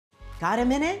Got a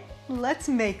minute? Let's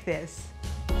make this.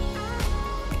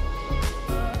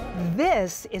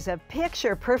 This is a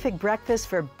picture-perfect breakfast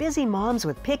for busy moms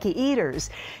with picky eaters.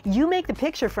 You make the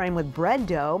picture frame with bread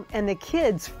dough, and the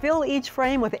kids fill each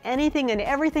frame with anything and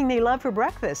everything they love for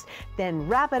breakfast. Then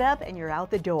wrap it up and you're out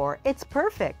the door. It's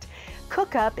perfect.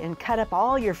 Cook up and cut up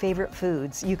all your favorite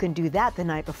foods. You can do that the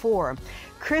night before.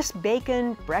 Crisp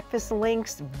bacon, breakfast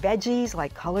links, veggies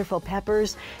like colorful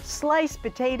peppers, sliced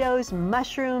potatoes,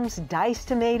 mushrooms, diced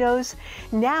tomatoes.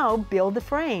 Now build the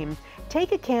frame.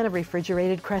 Take a can of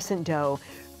refrigerated crescent dough,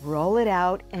 roll it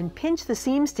out, and pinch the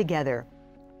seams together.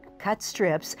 Cut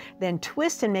strips, then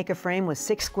twist and make a frame with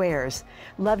 6 squares.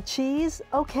 Love cheese?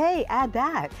 Okay, add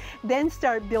that. Then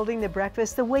start building the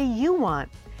breakfast the way you want.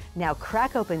 Now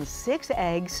crack open 6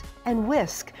 eggs and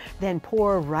whisk, then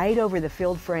pour right over the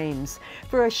filled frames.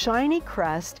 For a shiny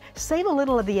crust, save a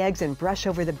little of the eggs and brush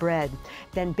over the bread.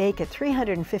 Then bake at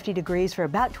 350 degrees for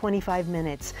about 25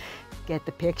 minutes. Get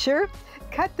the picture?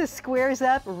 Cut the squares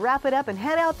up, wrap it up, and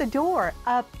head out the door.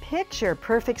 A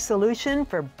picture-perfect solution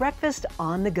for breakfast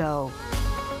on the go.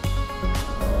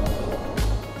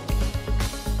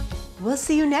 We'll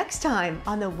see you next time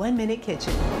on the 1 Minute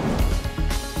Kitchen.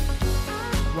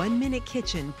 1 Minute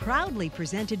Kitchen, proudly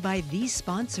presented by these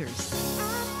sponsors.